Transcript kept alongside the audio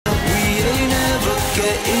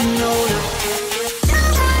getting older.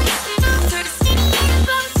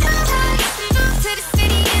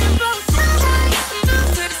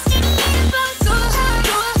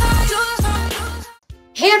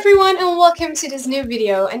 Hey everyone, and welcome to this new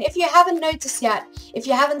video. And if you haven't noticed yet, if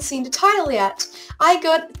you haven't seen the title yet, I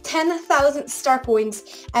got 10,000 star coins,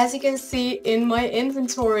 as you can see in my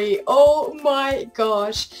inventory. Oh my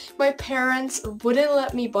gosh, my parents wouldn't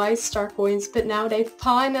let me buy star coins, but now they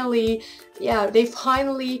finally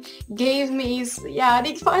gave me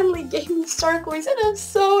star coins, and I'm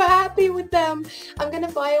so happy with them. I'm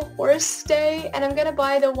gonna buy a horse today, and I'm gonna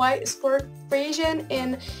buy the white sport Frisian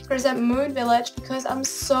in Crescent Moon Village because I'm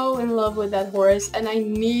so in love with that horse and I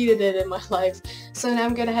needed it in my life. So now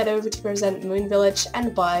I'm gonna head over to Crescent Moon Village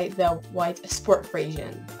and buy the white sport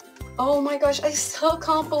Frisian. Oh my gosh, I still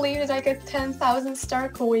can't believe that I got 10,000 star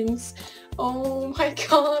coins. Oh my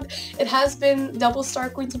god, it has been double star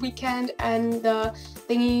coins weekend, and the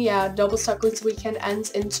thingy, double star coins weekend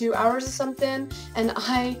ends in 2 hours or something, and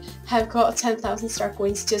I have got 10,000 star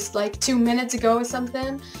coins just like 2 minutes ago or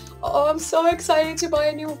something. Oh, I'm so excited to buy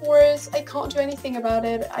a new horse. I can't do anything about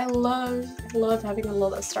it. I love having a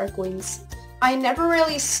lot of star coins. I never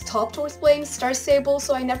really stopped with playing Star Stable,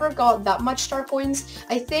 so I never got that much star coins.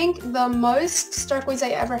 I think the most star coins I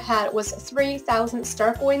ever had was 3,000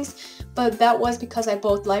 star coins, but that was because I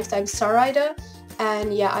bought Lifetime Star Rider,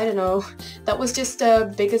 and yeah, I don't know, that was just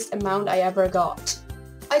the biggest amount I ever got.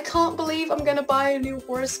 I can't believe I'm gonna buy a new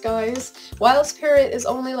horse, guys. Wild Spirit is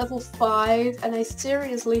only level 5, and I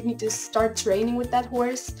seriously need to start training with that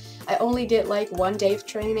horse. I only did like 1 day of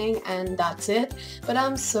training and that's it, but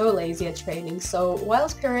I'm so lazy at training, so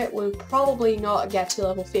Wild Spirit will probably not get to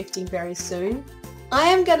level 15 very soon. I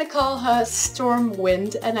am gonna call her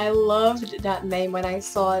Stormwind, and I loved that name when I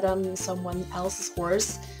saw it on someone else's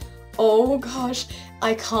horse. Oh gosh,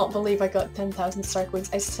 I can't believe I got 10,000 star coins.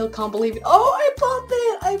 I still can't believe it. Oh,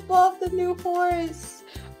 I bought the new horse.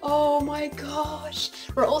 Oh my gosh.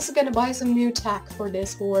 We're also gonna buy some new tack for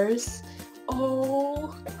this horse.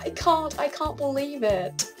 Oh, I can't believe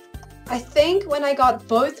it. I think when I got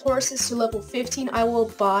both horses to level 15, I will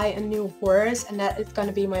buy a new horse, and that is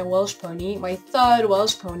gonna be my Welsh pony, my 3rd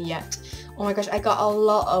Welsh pony yet. Oh my gosh, I got a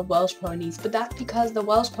lot of Welsh ponies, but that's because the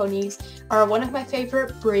Welsh ponies are one of my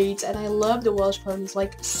favorite breeds, and I love the Welsh ponies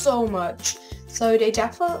like so much. So they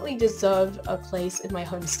definitely deserve a place in my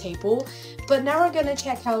home stable. But now we're gonna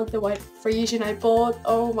check out the white Frisian I bought.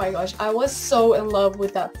 Oh my gosh, I was so in love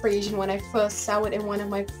with that Frisian when I first saw it in one of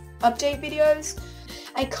my update videos.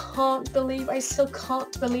 I still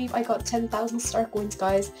can't believe I got 10,000 star coins,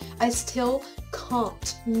 guys. I still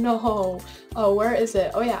can't. No. Oh, where is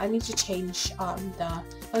it? Oh yeah, I need to change the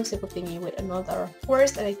unstable thingy with another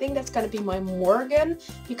horse, and I think that's gonna be my Morgan,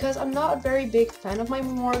 because I'm not a very big fan of my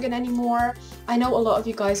Morgan anymore. I know a lot of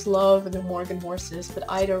you guys love the Morgan horses, but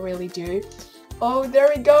I don't really do. Oh, there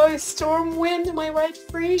we go, Stormwind, my white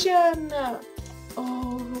Frisian.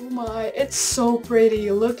 Oh my, it's so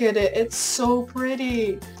pretty. Look at it, it's so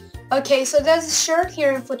pretty. Okay, so there's a shirt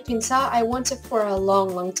here in Footpinsa I wanted for a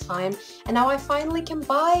long time, and now I finally can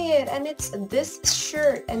buy it, and it's this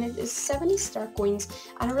shirt, and it is 70 star coins.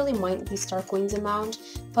 I don't really mind the star coins amount,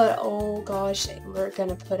 but oh gosh, we're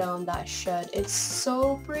gonna put on that shirt. It's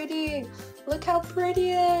so pretty. Look how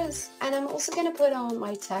pretty it is. And I'm also gonna put on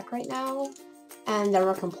my tack right now, and then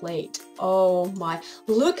we're complete. Oh my,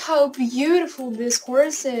 look how beautiful this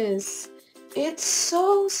horse is. It's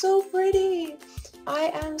so pretty.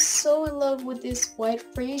 I am so in love with this white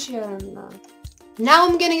Frisian. Now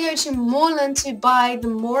I'm gonna go to Moorland to buy the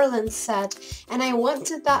Moorland set, and I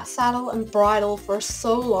wanted that saddle and bridle for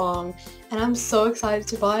so long, and I'm so excited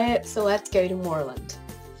to buy it, so let's go to Moorland.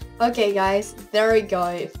 Okay guys, there we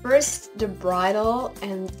go. First the bridle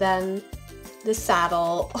and then the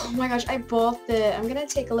saddle. Oh my gosh, I bought it. I'm gonna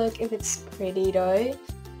take a look if it's pretty though.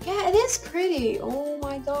 Yeah, it is pretty. Oh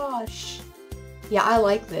my gosh. Yeah, I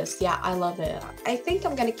like this. Yeah, I love it. I think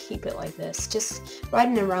I'm gonna keep it like this, just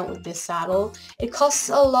riding around with this saddle. It costs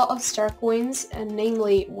a lot of star coins, and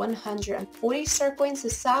namely 140 star coins, the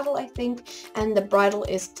saddle I think, and the bridle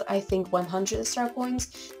is I think 100 star coins.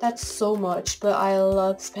 That's so much, but I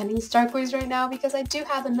love spending star coins right now because I do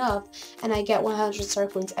have enough, and I get 100 star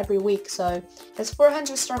coins every week, so that's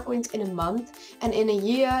 400 star coins in a month, and in a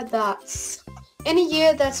year that's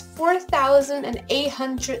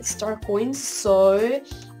 4,800 star coins, so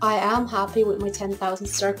I am happy with my 10,000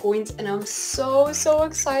 star coins, and I'm so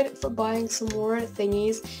excited for buying some more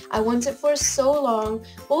thingies. I want it for so long.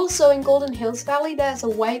 Also in Golden Hills Valley there's a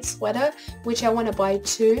white sweater which I want to buy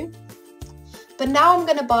too. But now I'm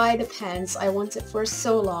gonna buy the pants I wanted for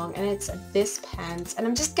so long, and it's this pants, and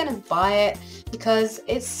I'm just gonna buy it because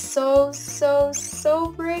it's so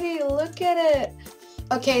pretty. Look at it.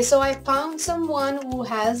 Okay, so I found someone who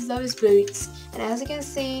has those boots, and as you can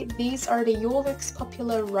see, these are the Jorvik's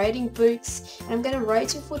popular riding boots, and I'm gonna ride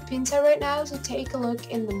to Food Pinta right now to take a look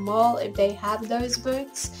in the mall if they have those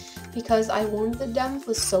boots, because I wanted them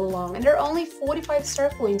for so long, and they're only 45 star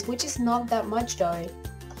coins, which is not that much though.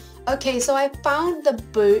 Okay, so I found the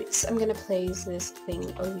boots. I'm gonna place this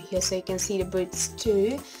thing over here so you can see the boots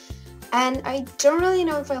too. And I don't really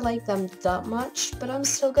know if I like them that much, but I'm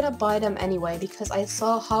still gonna buy them anyway because I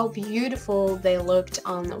saw how beautiful they looked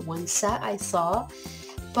on one set I saw.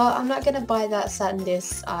 But I'm not gonna buy that set in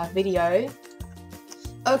this video.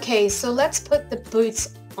 Okay, so let's put the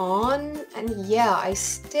boots on, and yeah, I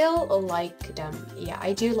still like them. Yeah,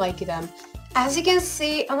 I do like them. As you can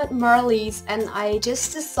see, I'm at Marley's and I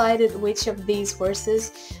just decided which of these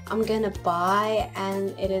horses I'm gonna buy, and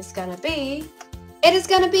it is gonna be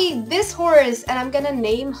this horse, and I'm gonna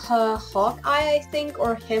name her Hawkeye, I think,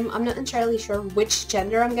 or him. I'm not entirely sure which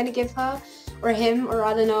gender I'm gonna give her, or him, or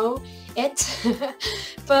I don't know, it.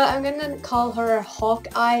 But I'm gonna call her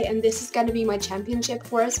Hawkeye, and this is gonna be my championship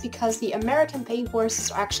horse because the American paint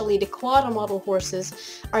horses, or actually the quarter model horses,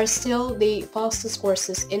 are still the fastest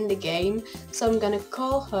horses in the game. So I'm gonna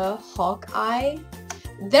call her Hawkeye.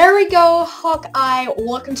 There we go, Hawkeye,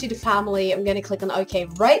 welcome to the family. I'm gonna click on OK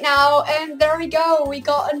right now, and there we go, we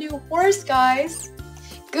got a new horse, guys.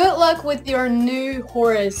 Good luck with your new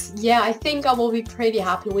horse. Yeah, I think I will be pretty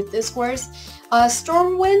happy with this horse.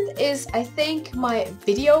 Stormwind is, I think, my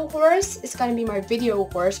video horse. It's gonna be my video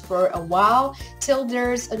horse for a while, till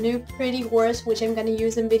there's a new pretty horse which I'm gonna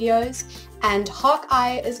use in videos. And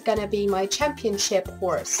Hawkeye is gonna be my championship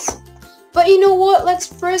horse. But you know what, let's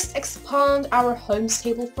first expand our home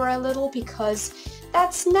stable for a little, because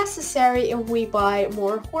that's necessary if we buy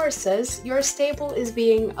more horses. Your stable is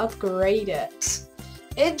being upgraded.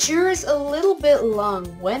 It dures a little bit long.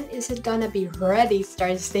 When is it gonna be ready,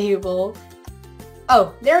 Star Stable?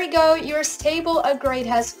 Oh, there we go, your stable upgrade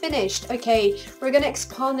has finished. Okay, we're gonna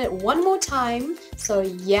expand it one more time. So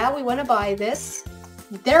yeah, we wanna buy this.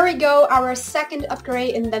 There we go, our second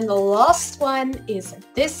upgrade, and then the last one is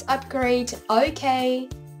this upgrade. Okay.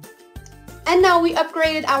 And now we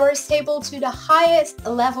upgraded our stable to the highest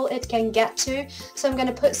level it can get to. So I'm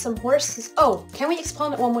gonna put some horses. Oh, can we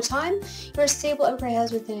expand it one more time? Your stable upgrade has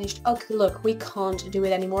been finished. Okay, look, we can't do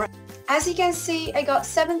it anymore. As you can see, I got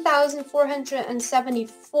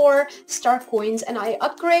 7,474 star coins, and I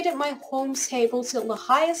upgraded my home stable to the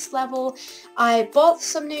highest level. I bought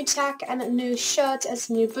some new tack and a new shirt, as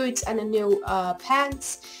new boots and a new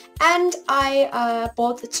pants. And I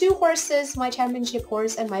bought 2 horses, my championship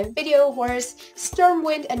horse and my video horse,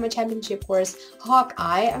 Stormwind, and my championship horse,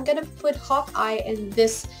 Hawkeye. I'm gonna put Hawkeye in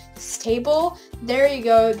this stable. There you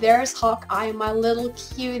go, there's Hawkeye, my little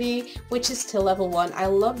cutie, which is still level 1. I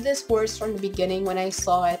love this horse from the beginning when I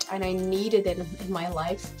saw it, and I needed it in my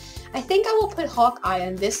life. I think I will put Hawkeye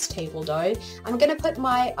in this stable though. I'm gonna put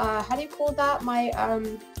my, how do you call that, my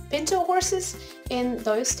pinto horses in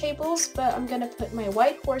those tables, but I'm gonna put my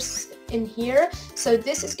white horse in here. So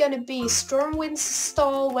this is gonna be Stormwind's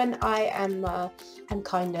stall when I am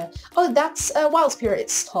kinda, oh, that's Wild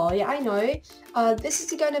Spirit's stall, yeah, I know. This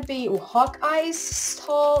is gonna be Hawkeye's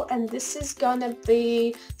stall, and this is gonna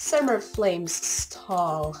be Summer Flame's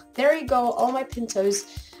stall. There you go, all my pintos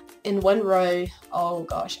in one row. Oh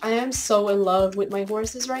gosh, I am so in love with my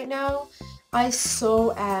horses right now. I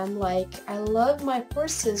so am, like, I love my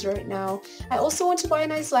horses right now. I also want to buy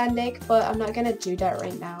an Icelandic, but I'm not gonna do that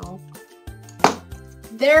right now.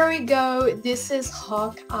 There we go, this is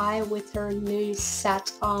Hawkeye with her new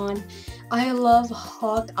set on. I love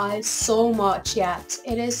Hawkeye so much yet.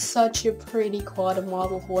 It is such a pretty quarter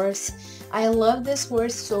model horse. I love this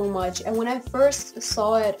horse so much, and when I first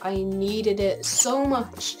saw it, I needed it so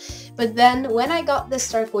much. But then when I got the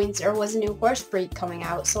star coins, there was a new horse breed coming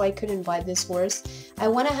out, so I couldn't buy this horse. I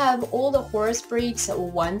want to have all the horse breeds at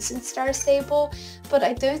once in Star Stable, but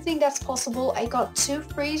I don't think that's possible. I got 2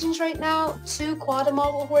 Frisians right now, 2 quarter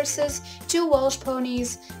model horses, 2 Welsh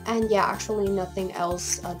ponies, and yeah, actually nothing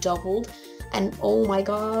else doubled. And oh my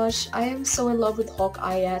gosh, I am so in love with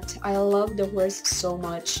Hawkeye yet. I love the horse so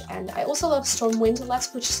much. And I also love Stormwind. Let's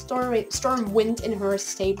put Stormwind in her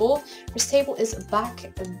stable. Her stable is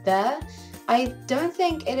back there. I don't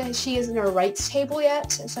think she is in her right stable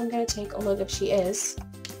yet, so I'm gonna take a look if she is.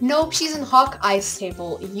 Nope, she's in Hawkeye's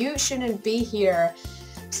stable. You shouldn't be here.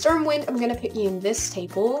 Stormwind, I'm gonna put you in this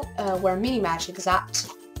stable, where Mini Magic is at.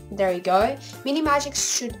 There you go. Mini Magic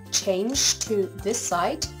should change to this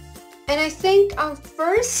side. And I think I'm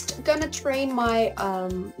first gonna train my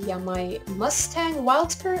my Mustang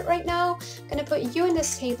Wild Spirit right now. I'm gonna put you in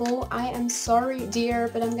this table. I am sorry, dear,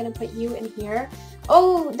 but I'm gonna put you in here.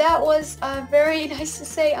 Oh, that was very nice to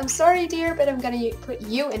say. I'm sorry, dear, but I'm gonna put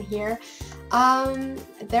you in here.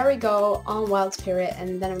 There we go, on Wild Spirit,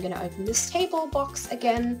 and then I'm gonna open this table box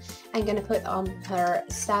again. I'm gonna put on her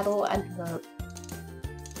saddle and her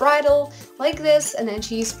bridle like this, and then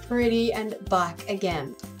she's pretty and back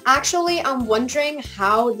again. Actually, I'm wondering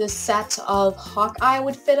how the set of Hawkeye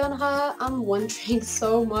would fit on her. I'm wondering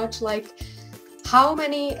so much, like, how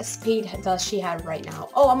many speed does she have right now?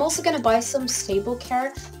 Oh, I'm also gonna buy some stable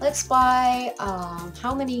care. Let's buy,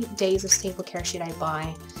 how many days of stable care should I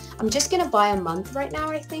buy? I'm just gonna buy a month right now,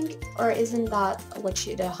 I think, or isn't that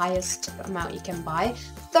the highest amount you can buy?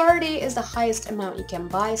 30 is the highest amount you can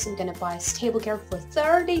buy, so I'm gonna buy stable care for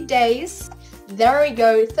 30 days. There we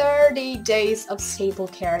go, 30 days of stable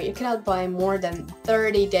care. You cannot buy more than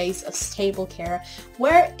 30 days of stable care.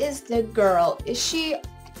 Where is the girl? Is she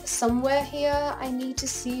somewhere here? I need to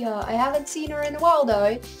see her. I haven't seen her in a while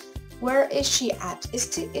though. Where is she at?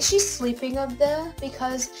 Is she sleeping up there?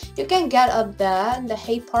 Because you can get up there in the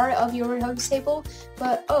hay part of your home stable,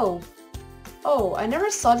 but oh, I never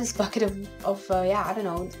saw this bucket of yeah, I don't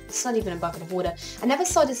know, it's not even a bucket of water. I never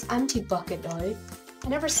saw this empty bucket though. I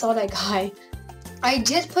never saw that guy. I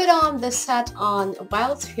did put on the set on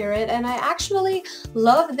Wild Spirit, and I actually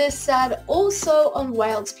love this set also on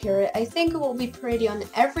Wild Spirit. I think it will be pretty on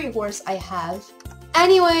every horse I have.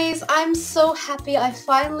 Anyways, I'm so happy I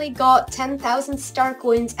finally got 10,000 star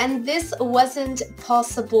coins, and this wasn't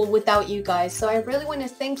possible without you guys. So I really want to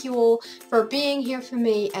thank you all for being here for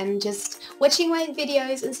me and just watching my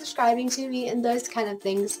videos and subscribing to me and those kind of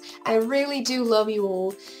things. I really do love you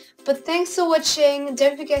all. But thanks for watching.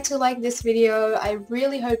 Don't forget to like this video. I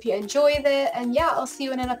really hope you enjoyed it. And yeah, I'll see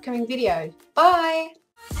you in an upcoming video. Bye!